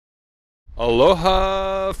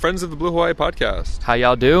Aloha, friends of the Blue Hawaii podcast. How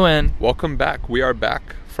y'all doing? Welcome back. We are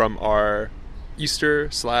back from our Easter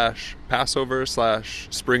 / Passover /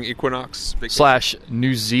 spring equinox /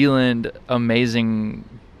 New Zealand amazing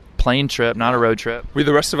plane trip, not a road trip.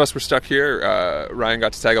 The rest of us were stuck here. Ryan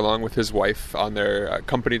got to tag along with his wife on their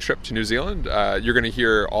company trip to New Zealand. You're going to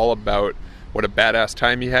hear all about what a badass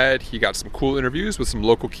time he had. He got some cool interviews with some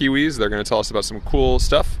local Kiwis. They're going to tell us about some cool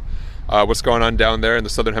stuff. What's going on down there in the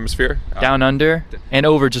Southern Hemisphere. Down under and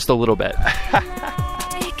over just a little bit. I'm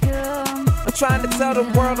trying to tell the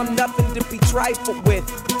world I'm nothing to be trifled with.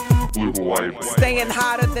 Blue Hawaii. Staying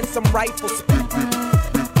hotter than some rifles.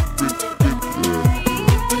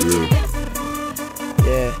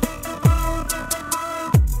 Yeah.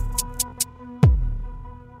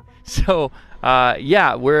 So,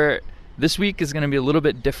 this week is going to be a little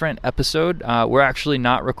bit different episode. We're actually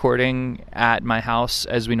not recording at my house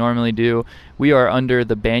as we normally do. We are under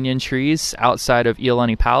the banyan trees outside of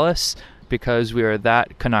Iolani Palace because we are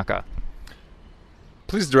that Kanaka.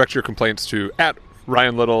 Please direct your complaints to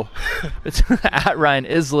 @RyanLittle. It's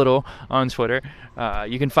 @RyanIsLittle on Twitter.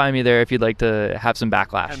 You can find me there if you'd like to have some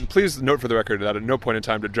backlash. And please note for the record that at no point in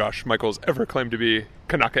time did Josh Michaels ever claim to be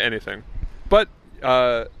Kanaka anything. But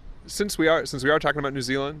since we are talking about New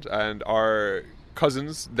Zealand and our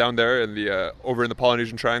cousins down there in the over in the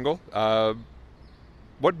Polynesian Triangle,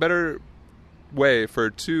 what better way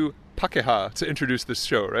for two Pakeha to introduce this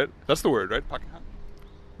show, right? That's the word, right? Pakeha?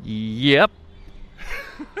 Yep.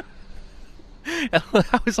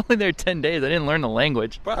 I was only there 10 days. I didn't learn the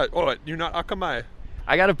language. But you're not Akamai.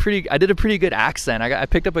 I did a pretty good accent. I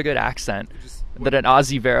picked up a good accent that an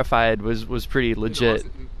Aussie verified was pretty legit.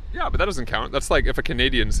 Yeah, but that doesn't count. That's like if a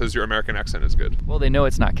Canadian says your American accent is good. Well, they know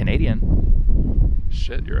it's not Canadian.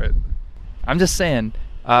 Shit, you're right. I'm just saying.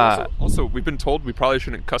 Also, we've been told we probably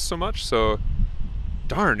shouldn't cuss so much, so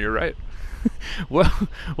darn, you're right. Well,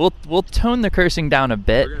 we'll tone the cursing down a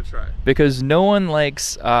bit. We're gonna try. Because no one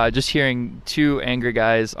likes just hearing two angry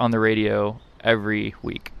guys on the radio every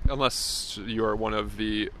week. Unless you're one of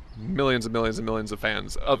the millions and millions and millions of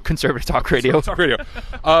fans of Conservative Talk Radio.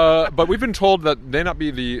 But we've been told that may not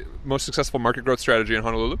be the most successful market growth strategy in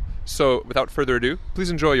Honolulu. So without further ado,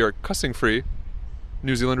 please enjoy your cussing-free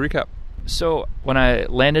New Zealand recap. So when I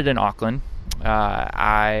landed in Auckland,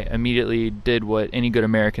 I immediately did what any good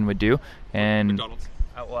American would do. And McDonald's.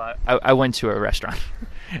 I went to a restaurant.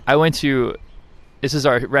 This is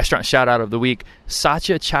our restaurant shout-out of the week,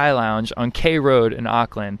 Satya Chai Lounge on K Road in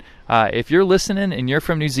Auckland. If you're listening and you're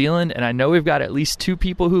from New Zealand, and I know we've got at least 2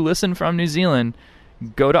 people who listen from New Zealand,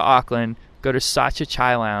 go to Auckland, go to Satya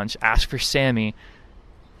Chai Lounge, ask for Sammy,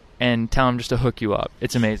 and tell him just to hook you up.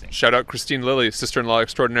 It's amazing. Shout out Christine Lilly, sister-in-law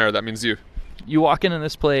extraordinaire. That means you. You walk into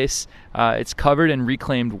this place, it's covered in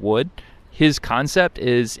reclaimed wood. His concept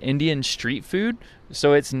is Indian street food,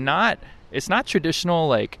 so it's not traditional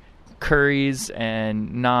like curries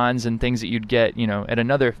and naans and things that you'd get, at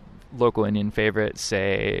another local Indian favorite,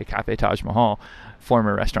 say Cafe Taj Mahal,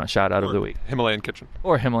 former restaurant shout out of the week. Himalayan Kitchen.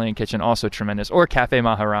 Or Himalayan Kitchen, also tremendous. Or Cafe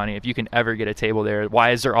Maharani, if you can ever get a table there.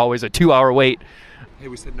 Why is there always a 2-hour wait? Hey,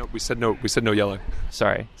 we said no yelling.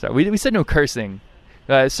 Sorry. We said no cursing.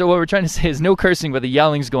 So what we're trying to say is no cursing, but the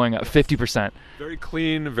yelling's going up 50%. Very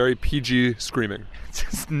clean, very PG screaming.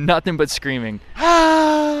 It's nothing but screaming.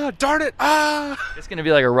 Ah, darn it, ah! It's going to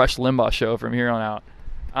be like a Rush Limbaugh show from here on out.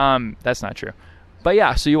 That's not true. But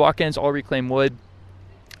yeah, so you walk in, it's all reclaimed wood.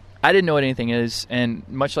 I didn't know what anything is, and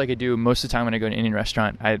much like I do most of the time when I go to an Indian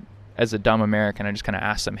restaurant, as a dumb American, I just kind of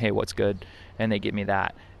ask them, hey, what's good? And they give me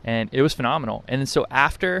that. And it was phenomenal. And so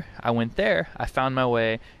after I went there, I found my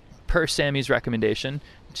way, per Sammy's recommendation,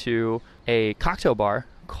 to a cocktail bar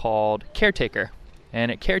called Caretaker.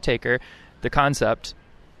 And at Caretaker, the concept,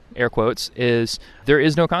 air quotes, is there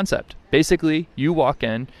is no concept. Basically, you walk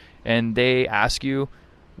in and they ask you,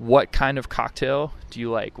 what kind of cocktail do you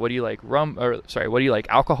like? What do you like what do you like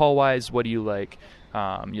alcohol-wise? What do you like?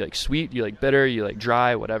 You like sweet? You like bitter? You like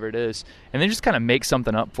dry? Whatever it is. And they just kind of make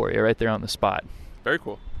something up for you right there on the spot. Very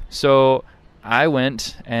cool. So I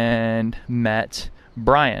went and met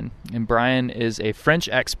Brian. And Brian is a French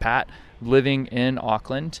expat living in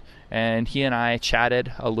Auckland. And he and I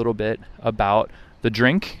chatted a little bit about the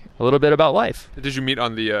drink, a little bit about life. Did you meet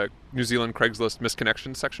on the New Zealand Craigslist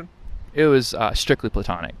misconnections section? It was strictly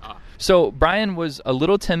platonic. So Brian was a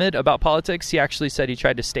little timid about politics. He actually said he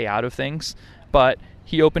tried to stay out of things, but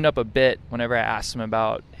he opened up a bit whenever I asked him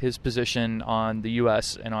about his position on the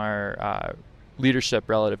U.S. and our leadership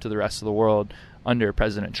relative to the rest of the world under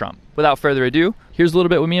President Trump. Without further ado, here's a little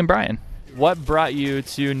bit with me and Brian. What brought you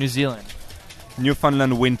to New Zealand?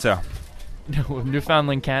 Newfoundland winter.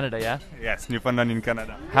 Newfoundland, Canada, yeah? Yes, Newfoundland in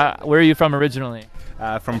Canada. Where are you from originally?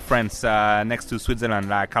 From France, next to Switzerland,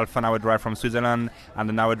 like half an hour drive from Switzerland and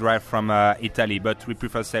an hour drive from Italy. But we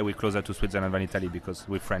prefer say we're closer to Switzerland than Italy because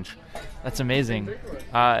we're French. That's amazing.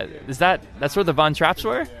 That's where the Von Trapps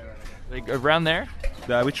were? Like around there?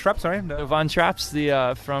 Which trap, sorry? The Von Trapps,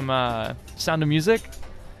 from Sound of Music?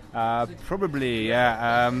 Probably,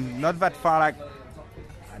 yeah. Not that far, like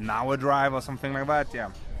an hour drive or something like that, yeah.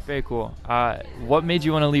 Very cool. What made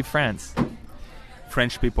you want to leave France?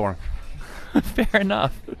 French people. Fair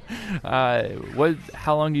enough.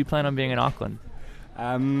 How long do you plan on being in Auckland?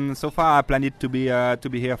 So far, I planned it to be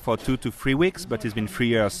here for 2 to 3 weeks, but it's been 3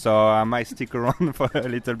 years, so I might stick around for a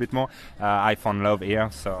little bit more. I found love here,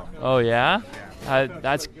 so. Oh yeah?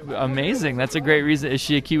 That's amazing. That's a great reason. Is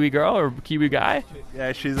she a Kiwi girl or Kiwi guy?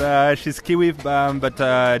 Yeah, she's Kiwi,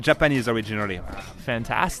 but Japanese originally.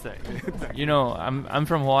 Fantastic. You know, I'm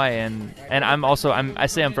from Hawaii, and I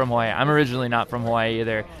say I'm from Hawaii. I'm originally not from Hawaii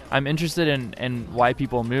either. I'm interested in why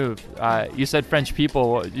people move. You said French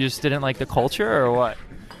people. You just didn't like the culture, or what?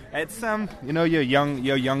 It's you're a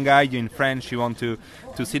young guy. You're in French. You want to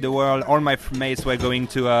see the world. All my mates were going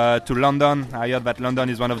to London. I heard that London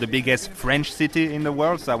is one of the biggest French city in the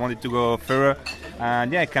world, so I wanted to go further.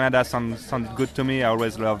 And yeah, Canada sounded good to me. I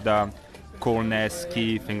always loved coolness,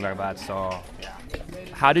 ski, things like that. So yeah.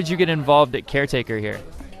 How did you get involved at Caretaker here?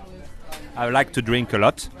 I like to drink a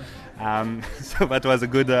lot, so that was a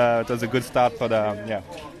good start for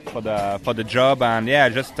the job. And yeah,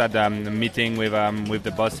 just had a meeting with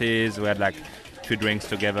the bosses. We had like 2 drinks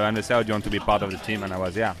together, and they said, "Oh, do you want to be part of the team?" And I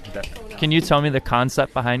was, yeah. Can you tell me the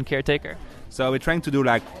concept behind Caretaker? So we're trying to do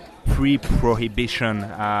like pre-prohibition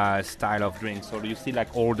style of drinks. So you see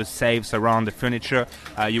like all the safes around the furniture.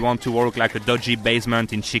 You want to work like a dodgy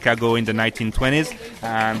basement in Chicago in the 1920s,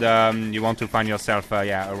 and you want to find yourself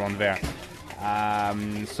around there.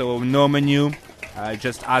 So no menu.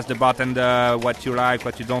 Just ask the bartender what you like,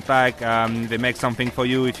 what you don't like. They make something for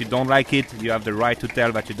you. If you don't like it, you have the right to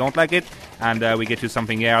tell that you don't like it, and we get you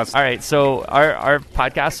something else. All right, so our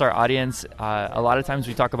podcast, our audience, a lot of times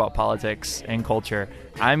we talk about politics and culture.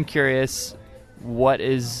 I'm curious,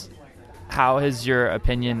 how has your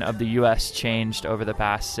opinion of the U.S. changed over the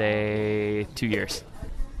past, say, 2 years?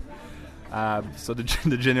 So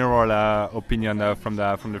the general opinion from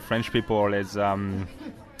the French people is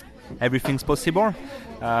everything's possible.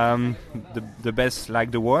 The best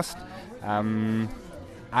like the worst.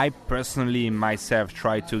 I personally myself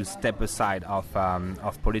try to step aside of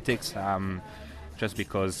politics. Just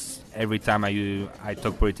because every time I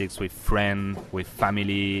talk politics with friends, with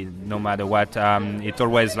family, no matter what, it's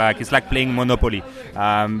always like it's like playing Monopoly.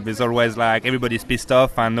 There's always like everybody's pissed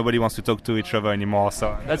off and nobody wants to talk to each other anymore.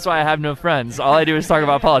 So that's why I have no friends. All I do is talk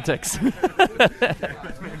about politics.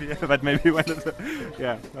 But maybe one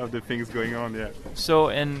of the things going on. Yeah. So,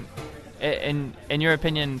 in your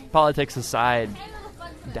opinion, politics aside,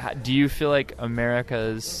 do you feel like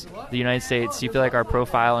the United States, do you feel like our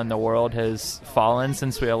profile in the world has fallen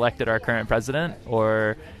since we elected our current president?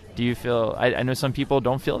 Or do you feel, I know some people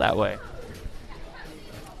don't feel that way.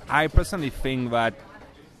 I personally think that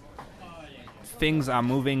things are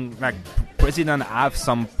moving, like presidents have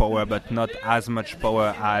some power, but not as much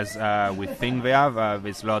power as we think they have.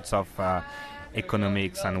 There's lots of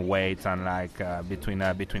economics and weight and like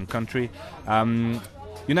between country.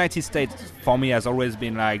 United States for me has always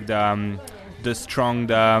been like the strong,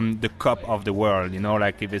 the cop of the world. You know,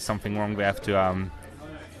 like if there's something wrong, we have to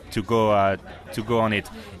go on it.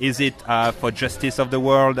 Is it for justice of the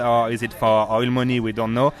world or is it for oil money? We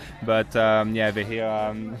don't know. But they're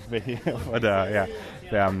here for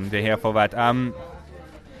they're here for that.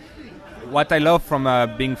 What I love from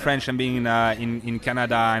being French and being in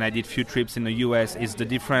Canada, and I did few trips in the US, is the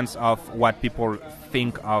difference of what people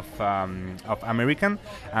think of American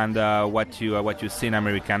and what you see in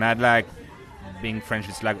American. I'd like being French.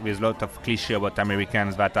 It's like there's a lot of cliché about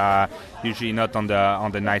Americans that are usually not on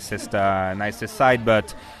the nicest side,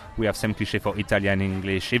 but we have same cliché for Italian,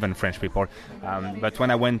 English, even French people. But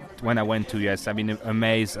when I went to US, I've been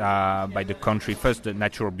amazed by the country. First, the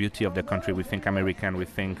natural beauty of the country. We think American, we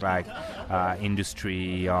think like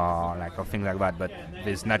industry or things like that. But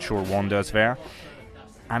there's natural wonders there.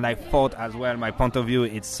 And I thought as well, my point of view,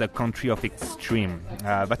 it's a country of extreme.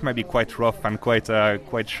 That might be quite rough and quite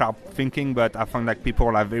sharp thinking, but I found like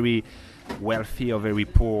people are very wealthy or very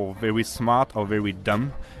poor, very smart or very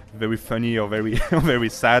dumb, very funny or very very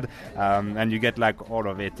sad, and you get like all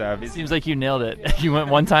of it. It seems like you nailed it. You went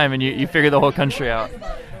one time and you figured the whole country out.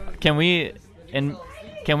 Can we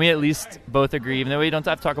at least both agree, even though we don't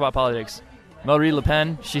have to talk about politics, Marine Le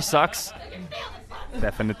Pen, she sucks?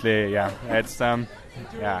 Definitely, yeah. It's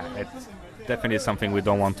definitely something we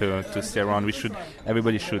don't want to stay around.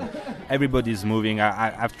 Everybody's moving.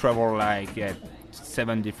 I've traveled like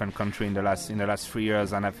 7 different countries in the last 3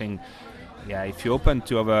 years, and I think if you're open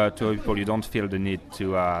to other people, you don't feel the need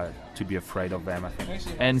to be afraid of them, I think.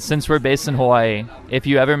 And since we're based in Hawaii, if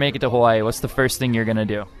you ever make it to Hawaii, what's the first thing you're gonna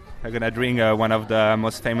do? I'm gonna drink one of the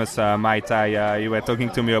most famous Mai Tai you were talking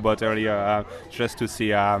to me about earlier, just to see,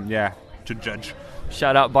 to judge.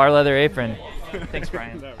 Shout out Bar Leather Apron. Thanks,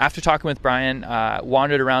 Brian. After talking with Brian,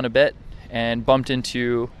 wandered around a bit and bumped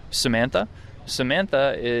into Samantha.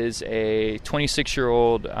 Samantha is a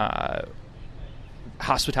 26-year-old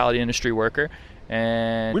hospitality industry worker.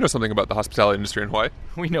 And we know something about the hospitality industry in Hawaii.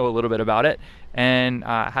 We know a little bit about it, and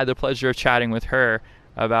had the pleasure of chatting with her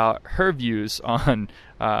about her views on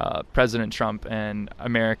President Trump and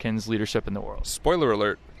Americans' leadership in the world. Spoiler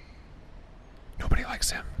alert. Nobody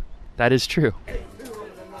likes him. That is true.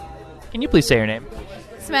 Can you please say your name?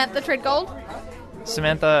 Samantha Treadgold.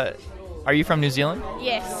 Samantha, are you from New Zealand?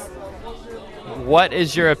 Yes. What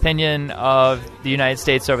is your opinion of the United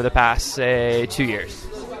States over the past, say, 2 years?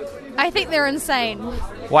 I think they're insane.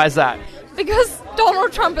 Why is that? Because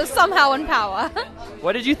Donald Trump is somehow in power.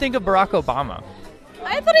 What did you think of Barack Obama?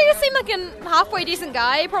 I thought he seemed like a halfway decent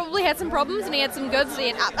guy. He probably had some problems and he had some goods. He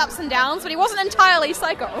had ups and downs, but he wasn't entirely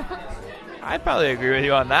psycho. I'd probably agree with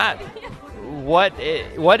you on that. What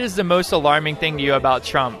is the most alarming thing to you about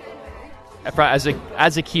Trump as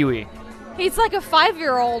a Kiwi? He's like a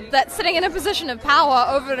 5-year-old that's sitting in a position of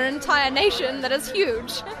power over an entire nation that is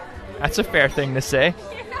huge. That's a fair thing to say.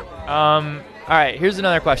 All right, here's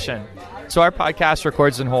another question. So our podcast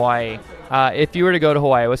records in Hawaii. If you were to go to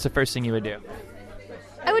Hawaii, what's the first thing you would do?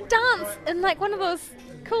 I would dance in like one of those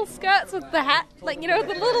cool skirts with the hat, like, the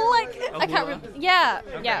little I can't remember. Yeah,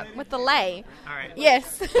 okay. Yeah, with the lei. All right.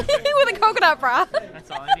 Yes, with a coconut bra. That's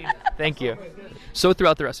all I need. Thank you. So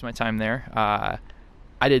throughout the rest of my time there,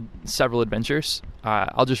 I did several adventures.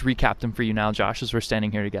 I'll just recap them for you now, Josh, as we're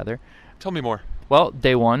standing here together. Tell me more. Well,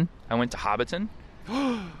 day 1, I went to Hobbiton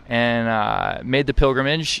and made the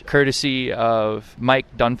pilgrimage courtesy of Mike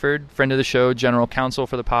Dunford, friend of the show, general counsel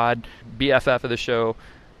for the pod, BFF of the show,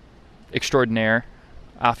 extraordinaire.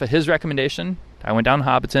 Off of his recommendation, I went down to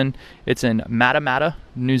Hobbiton. It's in Matamata,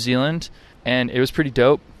 New Zealand, and it was pretty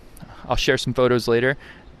dope. I'll share some photos later.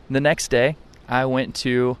 The next day, I went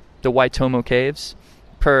to the Waitomo Caves.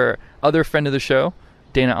 Per other friend of the show,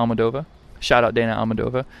 Dana Almodova. Shout out Dana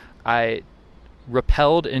Almodova. I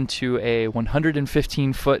rappelled into a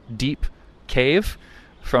 115-foot deep cave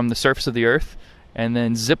from the surface of the earth, and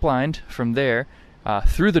then ziplined from there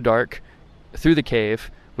through the dark, through the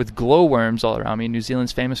cave, with glowworms all around me. New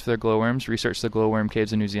Zealand's famous for their glowworms. Researched the glowworm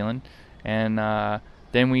caves in New Zealand. And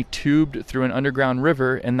then we tubed through an underground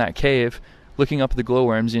river in that cave, looking up at the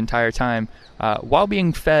glowworms the entire time, while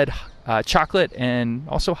being fed chocolate and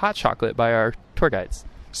also hot chocolate by our tour guides.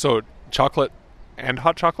 So chocolate and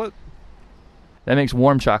hot chocolate? That makes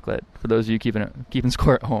warm chocolate for those of you keeping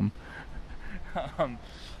score at home.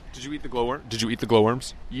 Did you eat the glowworm? Did you eat the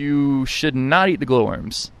glowworms? You should not eat the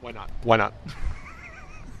glowworms. Why not? Why not?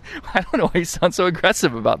 I don't know why you sound so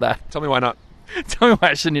aggressive about that. Tell me why not. Tell me why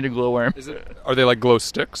I shouldn't eat a glowworm. Are they like glow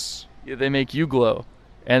sticks? Yeah, they make you glow,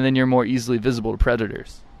 and then you're more easily visible to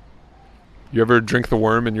predators. You ever drink the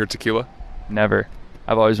worm in your tequila? Never.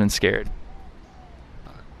 I've always been scared.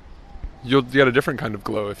 You'll get a different kind of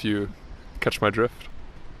glow if you catch my drift.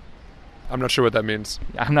 I'm not sure what that means.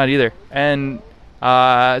 I'm not either. And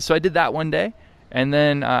so I did that one day, and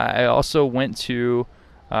then I also went to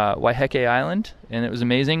Waiheke Island, and it was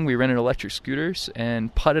amazing. We rented electric scooters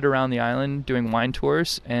and putted around the island doing wine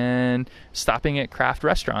tours and stopping at craft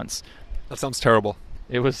restaurants. That sounds terrible.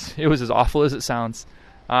 It was as awful as it sounds.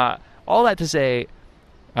 All that to say,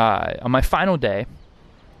 on my final day,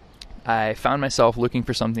 I found myself looking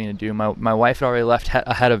for something to do. My wife had already left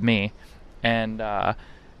ahead of me, and I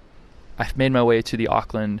made my way to the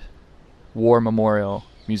Auckland War Memorial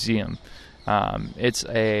Museum. It's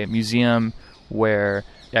a museum where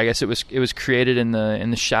I guess it was created in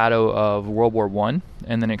the shadow of World War I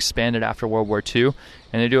and then expanded after World War II,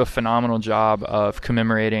 and they do a phenomenal job of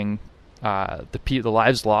commemorating the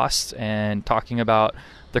lives lost and talking about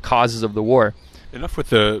the causes of the war. Enough with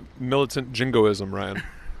the militant jingoism, Ryan.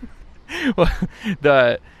 Well,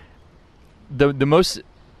 the most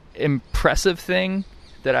impressive thing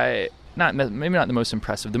that maybe not the most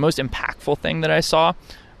impressive, the most impactful thing that I saw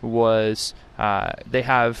was they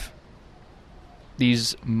have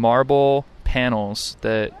these marble panels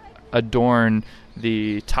that adorn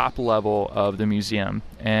the top level of the museum,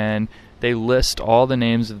 and they list all the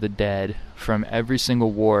names of the dead from every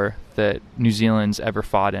single war that New Zealand's ever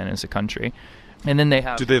fought in as a country. And then they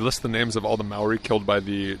have... Do they list the names of all the Maori killed by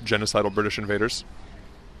the genocidal British invaders?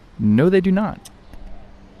 No, they do not.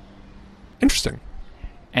 Interesting.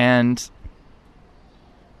 And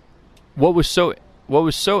what was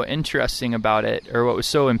so interesting about it, or what was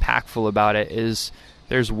so impactful about it, is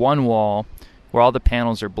there's one wall where all the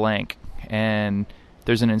panels are blank, and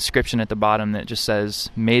there's an inscription at the bottom that just says,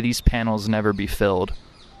 "May these panels never be filled."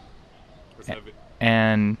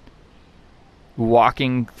 And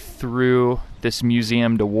walking through this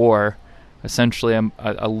museum to war, essentially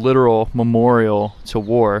a literal memorial to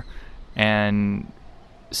war, and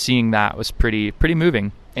seeing that was pretty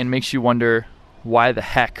moving, and makes you wonder why the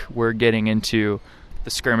heck we're getting into the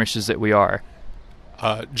skirmishes that we are.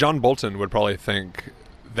 John Bolton would probably think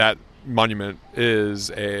that monument is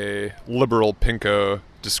a liberal pinko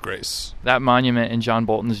disgrace. That monument, in John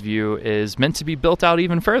Bolton's view, is meant to be built out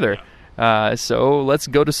even further. So let's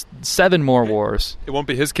go to 7 more wars. It won't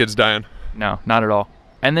be his kids dying. No, not at all.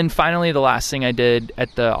 And then finally, the last thing I did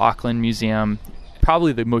at the Auckland Museum,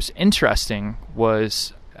 probably the most interesting,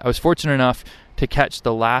 was I was fortunate enough to catch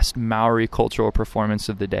the last Maori cultural performance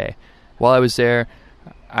of the day. While I was there,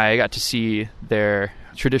 I got to see their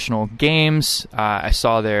traditional games. I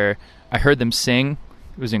heard them sing.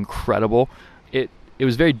 It was incredible. It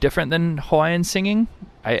was very different than Hawaiian singing.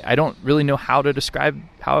 I don't really know how to describe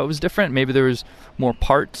how it was different. Maybe there was more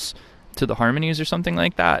parts to the harmonies or something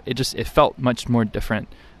like that. It felt much more different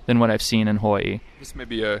than what I've seen in Hawaii. This may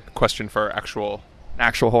be a question for actual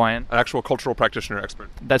Hawaiian, an actual cultural practitioner expert.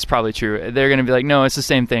 That's probably true. They're going to be like, no, it's the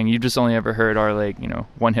same thing. You've just only ever heard our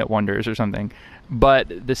one-hit wonders or something.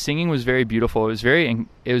 But the singing was very beautiful. It was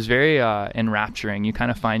very enrapturing. You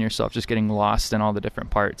kind of find yourself just getting lost in all the different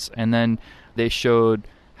parts. And then they showed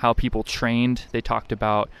how people trained. They talked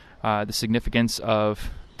about the significance of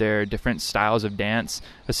their different styles of dance.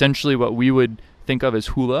 Essentially what we would think of as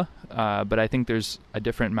hula, but I think there's a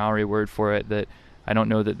different Maori word for it that I don't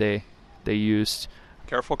know that they used.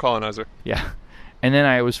 Careful, colonizer. Yeah. And then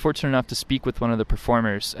I was fortunate enough to speak with one of the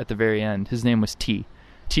performers at the very end. His name was T.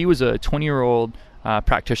 T was a 20-year-old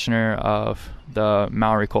practitioner of the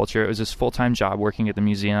Maori culture. It was his full-time job working at the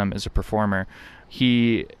museum as a performer.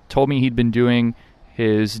 He told me he'd been doing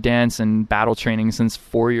his dance and battle training since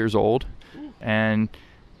 4 years old, and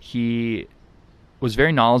he was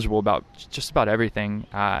very knowledgeable about just about everything.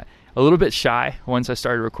 A little bit shy once I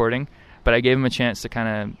started recording, but I gave him a chance to kind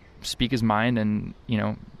of speak his mind, and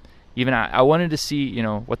even I wanted to see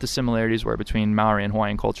what the similarities were between Maori and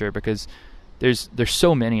Hawaiian culture, because there's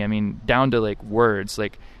so many. I mean, down to like words.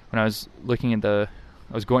 Like when I was going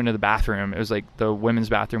to the bathroom, it was like the women's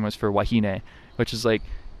bathroom was for wahine, which is like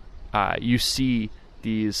you see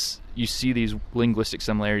these linguistic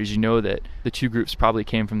similarities. You know that the two groups probably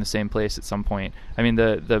came from the same place at some point. I mean,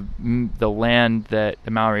 the land that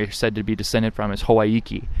the Maori are said to be descended from is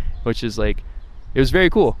Hawaiiki, which is like, it was very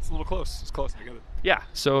cool. It's a little close. It's close. I get it. Yeah,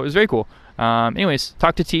 so it was very cool. Anyways,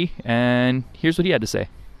 talked to T, and here's what he had to say.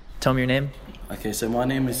 Tell me your name. Okay, so my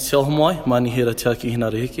name is Te Homoi. Manihira Te Aki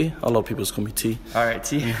Hinarihiki. A lot of people call me T. All right,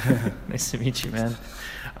 T. Nice to meet you, man.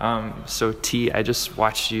 So T, I just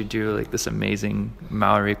watched you do like this amazing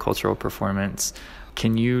Maori cultural performance.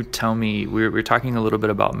 Can you tell me, we're talking a little bit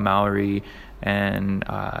about Maori and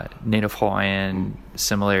Native Hawaiian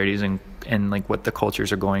similarities and like what the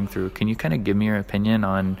cultures are going through. Can you kind of give me your opinion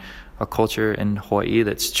on a culture in Hawaii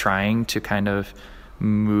that's trying to kind of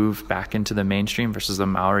move back into the mainstream versus the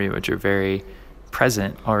Maori, which are very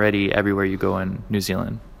present already everywhere you go in New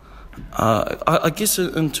Zealand? I guess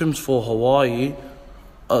in terms for Hawaii,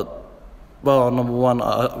 well, number one,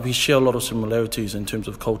 we share a lot of similarities in terms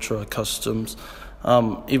of culture, customs,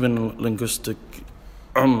 even linguistic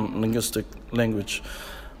language.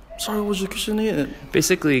 Sorry, what was your question here?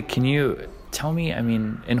 Basically, can you tell me, I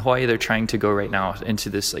mean, in Hawaii they're trying to go right now into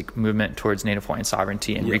this like movement towards Native Hawaiian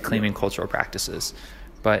sovereignty and reclaiming cultural practices.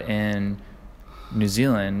 But in New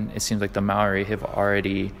Zealand, it seems like the Maori have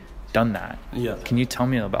already done that. Yeah. Can you tell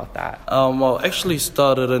me about that? Well, actually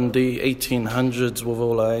started in the 1800s with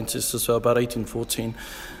all our ancestors, so about 1814.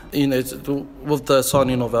 With the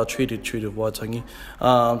signing of our treaty of Waitangi.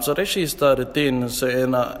 So it actually started then,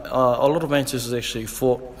 and a lot of ancestors actually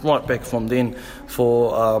fought right back from then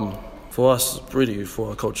for us, really, for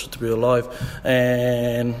our culture to be alive.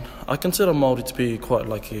 And I consider Māori to be quite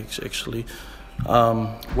lucky, actually.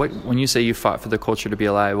 When you say you fought for the culture to be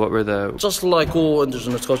alive, what were the... Just like all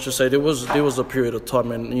indigenous cultures say, there was a period of time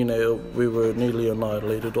when, we were nearly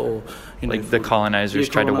annihilated, or... like the colonizers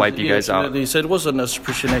tried to wipe you guys out? They said it was an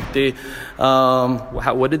suppression act there.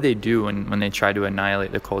 What did they do when they tried to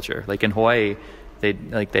annihilate the culture? Like in Hawaii, They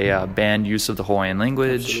banned use of the Hawaiian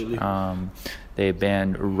language. They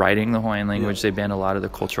banned writing the Hawaiian language. They banned a lot of the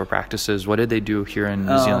cultural practices. What did they do here in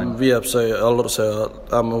New Zealand? It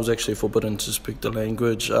was actually forbidden to speak the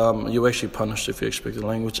language. You were actually punished if you speak the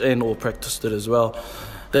language and or practiced it as well.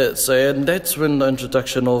 And that's when the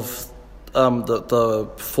introduction of the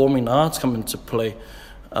performing arts come into play.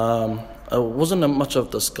 It wasn't much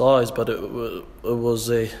of disguise, but it was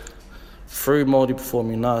through Māori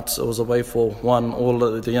performing arts, it was a way for all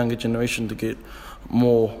the younger generation to get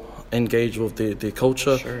more engaged with their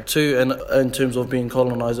culture. Sure. Two, and in terms of being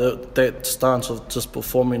colonised, that stance of just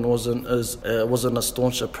performing wasn't a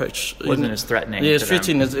staunch approach. Wasn't as threatening. Yeah, it's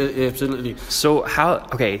threatening, absolutely. So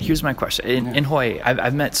here's my question. In Hawaii,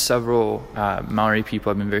 I've met several Maori people.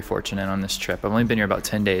 I've been very fortunate on this trip. I've only been here about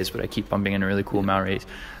 10 days, but I keep bumping into really cool Maoris.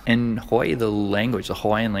 In Hawaii, the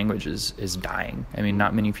Hawaiian language is dying. I mean,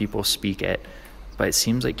 not many people speak it, but it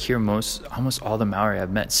seems like here almost all the Maori I've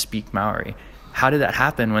met speak Maori. How did that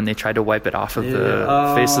happen when they tried to wipe it off of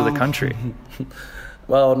the face of the country?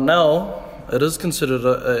 Well, now it is considered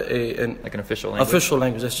an official language. Official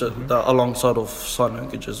language, that's just alongside of sign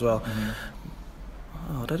language as well.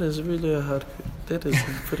 Oh, that is really a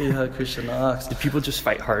pretty hard question to ask. Did people just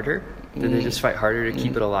fight harder? Did they just fight harder to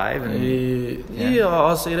keep it alive?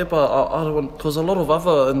 I see that, but I don't want, because a lot of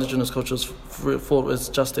other indigenous cultures thought it's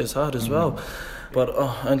just as hard as well. But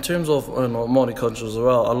in terms of Māori cultures as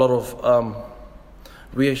well, a lot of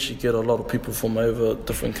we actually get a lot of people from over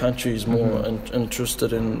different countries more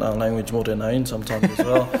interested in language more than our own sometimes as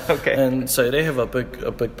well. Okay. And so they have a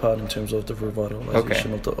big part in terms of the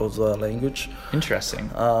revitalisation of the language. Interesting.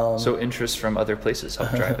 So interest from other places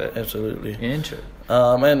help drive it. Absolutely. Interesting.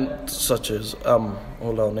 And such as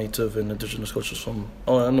all our native and indigenous cultures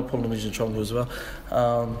and the Polynesian triangle as well.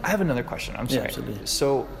 I have another question. I'm sorry. Absolutely.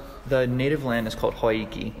 So the native land is called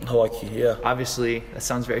Hawaii. Yeah. Obviously, that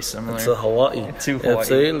sounds very similar. It's a Hawaii. To Hawaii.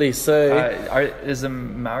 Absolutely. So, is the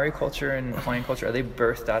Maori culture and Hawaiian culture, are they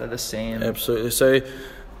birthed out of the same? Absolutely. So,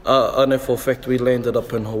 I know for a fact we landed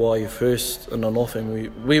up in Hawaii first in the north,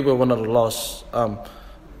 and we were one of the last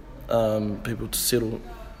people to settle.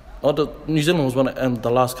 New Zealand was one of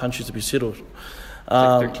the last countries to be settled.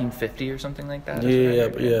 Like 1350 or something like that? Yeah,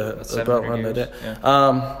 about around like that.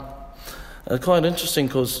 Yeah. It's quite interesting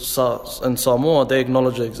because in Samoa they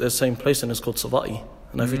acknowledge the same place and it's called Sava'i.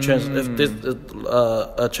 And if there's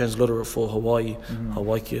a transliterate for Hawaii,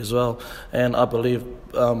 Hawaii as well. And I believe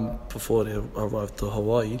before they arrived to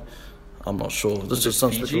Hawaii, I'm not sure. This is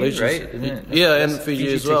some speculation, right? And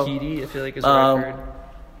Fiji as well. Tahiti, I feel like is what I've heard.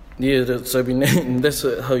 Yeah, so that's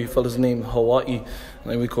how you fellas name Hawaii.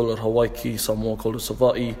 And we call it Hawaii, Samoa call it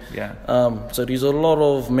Sava'i. Yeah. So there's a lot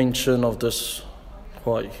of mention of this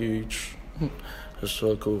quite huge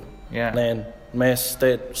historical land mass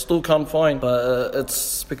that still can't find, but it's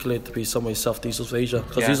speculated to be somewhere southeast of Asia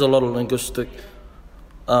because there's a lot of linguistic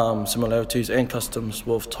similarities and customs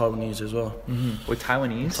with Taiwanese as well. With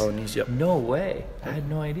Taiwanese? Taiwanese, yep. No way. I had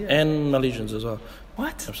no idea. And Malaysians as well.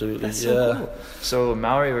 What? Absolutely. That's so cool. So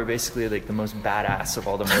Maori were basically like the most badass of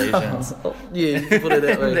all the Malaysians. Yeah, you put it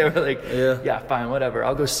that way. They were like, yeah, fine, whatever.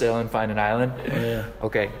 I'll go sail and find an island. Yeah.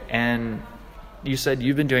 Okay, and you said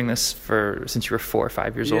you've been doing this since you were 4 or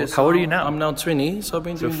 5 years old. How old are you now? I'm now 20, so I've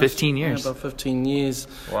been doing 15 years. About 15 years.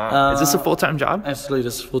 Wow. Is this a full-time job? Absolutely,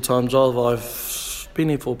 this is a full-time job. I've been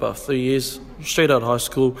here for about 3 years, straight out of high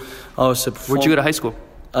school. Where'd you go to high school?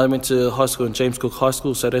 I went to high school in James Cook High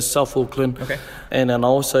School, so that's South Auckland. Okay. And then I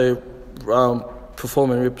also perform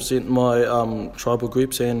and represent my tribal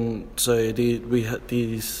groups, and so we had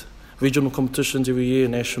these regional competitions every year,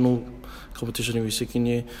 national competition every second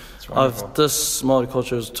year. This Māori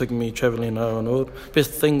culture has taken me travelling around the world.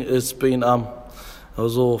 Best thing has been it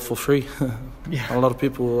was all for free. A lot of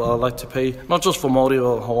people like to pay, not just for Māori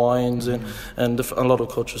or Hawaiians and a lot of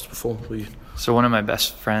cultures to perform for you. So one of my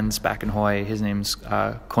best friends back in Hawaii, his name's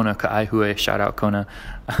Kona Ka'aihue, shout out Kona.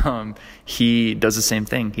 He does the same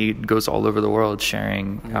thing. He goes all over the world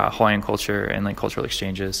sharing Hawaiian culture and like cultural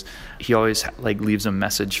exchanges. He always leaves a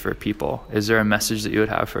message for people. Is there a message that you would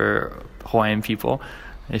have for Hawaiian people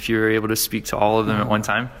if you were able to speak to all of them at one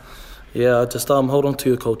time? Yeah, just hold on to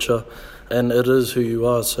your culture, and it is who you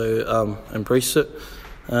are. So embrace it,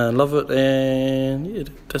 love it,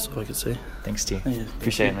 and that's all I can say. Thanks, T.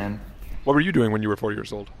 Appreciate it, man. What were you doing when you were 4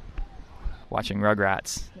 years old? Watching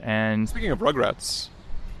Rugrats. And speaking of Rugrats,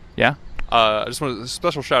 yeah, I just want a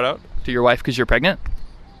special shout out to your wife because you're pregnant.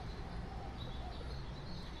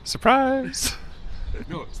 Surprise!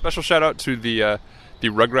 No, special shout out to the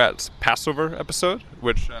Rugrats Passover episode,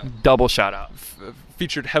 which double shout out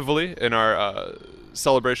featured heavily in our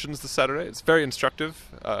celebrations this Saturday. It's very instructive.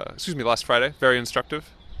 Last Friday. Very instructive.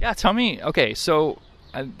 Yeah, tell me. Okay, so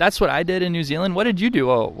that's what I did in New Zealand. What did you do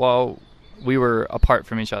while we were apart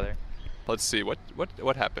from each other? Let's see. What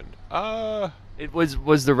happened? It was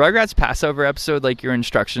the Rugrats Passover episode like your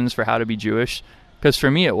instructions for how to be Jewish? Because for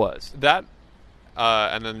me it was. That,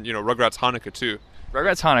 and then, Rugrats Hanukkah too.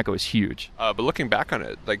 Rugrats Hanukkah was huge. But looking back on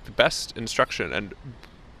it, like the best instruction and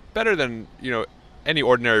better than, any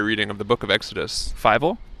ordinary reading of the Book of Exodus.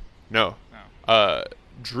 Fievel? No.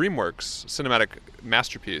 DreamWorks cinematic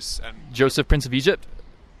masterpiece. And Joseph, Prince of Egypt?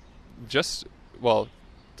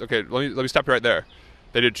 Okay, let me stop you right there.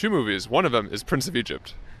 They did 2 movies. One of them is Prince of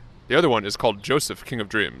Egypt. The other one is called Joseph, King of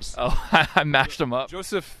Dreams. Oh, I mashed them up.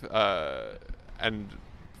 Joseph and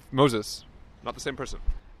Moses, not the same person.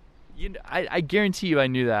 I guarantee you I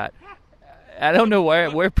knew that. I don't know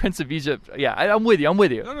where Prince of Egypt... Yeah, I'm with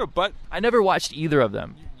you. No, but... I never watched either of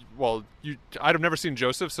them. Well, I'd have never seen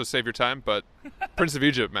Joseph, so save your time, but Prince of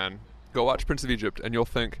Egypt, man. Go watch Prince of Egypt, and you'll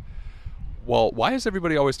think, well, why is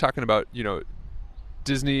everybody always talking about,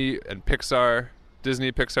 Disney and Pixar?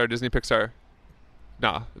 Disney, Pixar.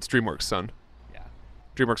 Nah, it's DreamWorks, son. Yeah.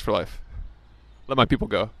 DreamWorks for life. Let my people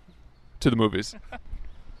go to the movies.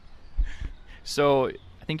 So,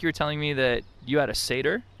 I think you were telling me that you had a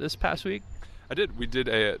Seder this past week? I did. We did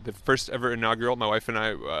the first ever inaugural, my wife and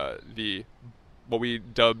I, what we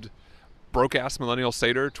dubbed Broke-Ass Millennial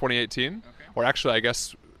Seder 2018. Okay. Or actually, I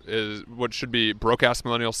guess, is what should be Broke-Ass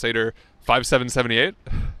Millennial Seder 5778,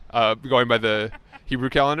 going by the Hebrew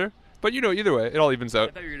calendar. But, either way, it all evens out.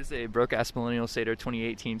 I thought you were going to say Broke-Ass Millennial Seder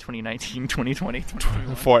 2018, 2019, 2020,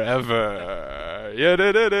 2021. Forever.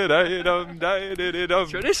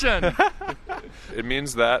 Tradition. It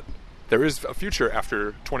means that there is a future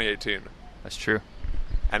after 2018. That's true.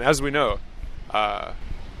 And as we know...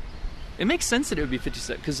 it makes sense that it would be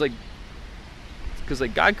 57, because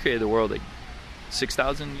God created the world,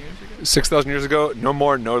 6,000 years ago? 6,000 years ago, no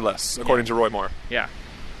more, no less, according to Roy Moore. Yeah.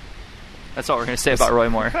 That's all we're going to say about Roy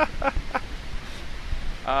Moore.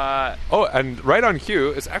 And right on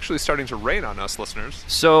cue, it's actually starting to rain on us, listeners.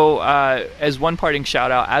 So, as one parting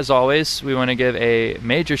shout-out, as always, we want to give a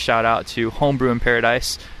major shout-out to Homebrew in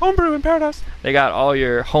Paradise. Homebrew in Paradise. They got all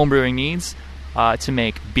your homebrewing needs to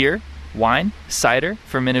make beer, wine, cider,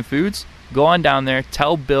 fermented foods. Go on down there.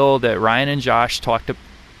 Tell Bill that Ryan and Josh talked about...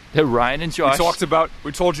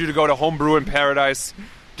 We told you to go to Homebrew in Paradise,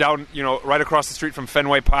 down, right across the street from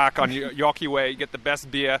Fenway Park on Yorkie Way. You get the best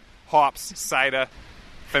beer, hops, cider,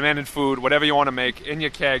 fermented food, whatever you want to make, in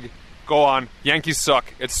your keg. Go on. Yankees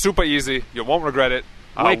suck. It's super easy. You won't regret it.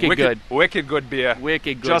 Wicked good. Wicked good beer.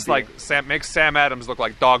 Wicked good Just beer. like makes Sam Adams look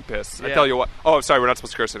like dog piss. Yeah. I tell you what. Oh, sorry, we're not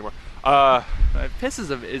supposed to curse anymore. Piss is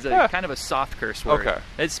a kind of a soft curse word. Okay.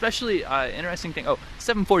 Especially, interesting thing.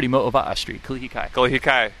 740 Mo'ova'a Street, Kalihikai.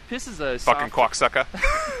 Kalihikai. Piss is a Fucking quacksucker.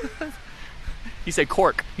 He said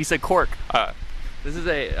cork. This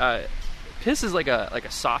is piss is like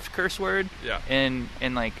a soft curse word. Yeah. In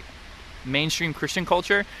like mainstream Christian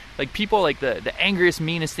culture, like people like the angriest,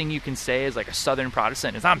 meanest thing you can say is like a Southern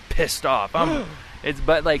Protestant is I'm pissed off.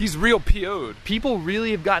 But like he's real PO'd. People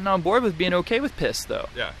really have gotten on board with being okay with piss, though.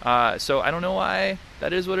 Yeah. So I don't know why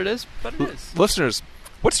that is what it is, but it is. Listeners,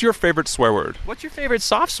 what's your favorite swear word? What's your favorite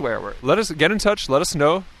soft swear word? Let us get in touch. Let us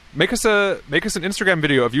know. Make us an Instagram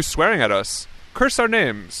video of you swearing at us. Curse our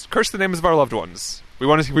names. Curse the names of our loved ones. We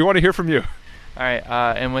want to hear from you. All right.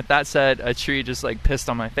 And with that said, a tree just pissed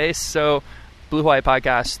on my face. So, Blue Hawaii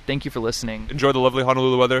Podcast. Thank you for listening. Enjoy the lovely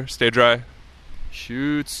Honolulu weather. Stay dry.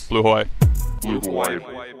 Shoots. Blue Hawaii. Blue Hawaii.